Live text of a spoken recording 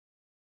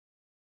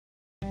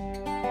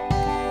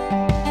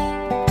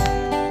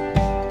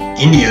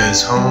India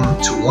is home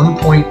to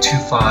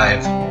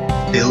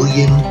 1.25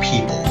 billion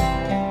people.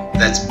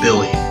 That's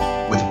billion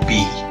with a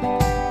B.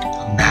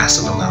 A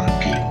massive amount of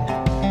people.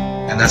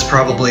 And that's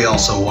probably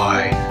also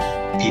why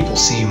people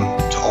seem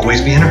to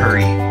always be in a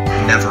hurry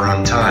and never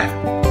on time.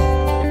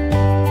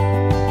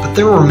 But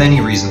there were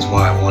many reasons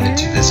why I wanted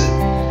to visit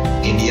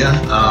India.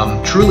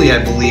 Truly,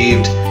 I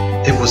believed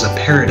it was a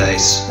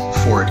paradise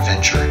for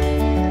adventure.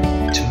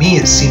 To me,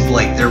 it seemed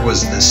like there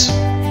was this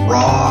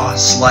raw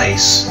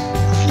slice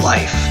of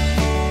life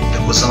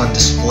that was on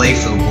display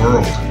for the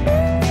world.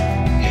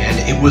 And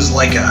it was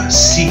like a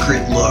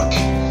secret look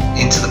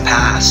into the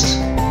past,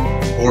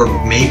 or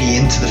maybe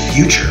into the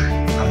future.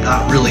 I'm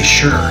not really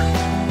sure.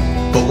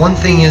 But one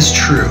thing is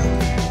true.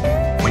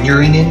 When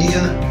you're in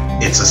India,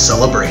 it's a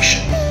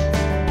celebration.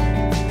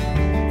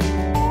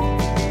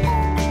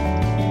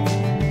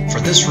 For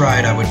this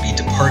ride, I would be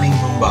departing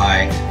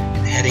Mumbai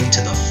and heading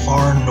to the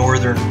far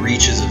northern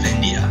reaches of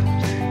India.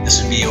 This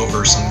would be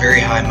over some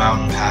very high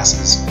mountain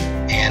passes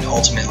and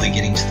ultimately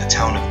getting to the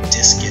town of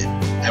Diskit,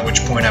 at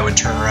which point I would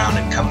turn around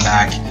and come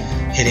back,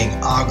 hitting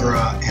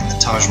Agra and the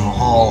Taj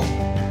Mahal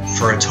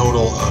for a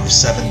total of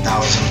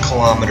 7,000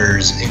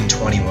 kilometers in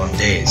 21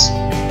 days.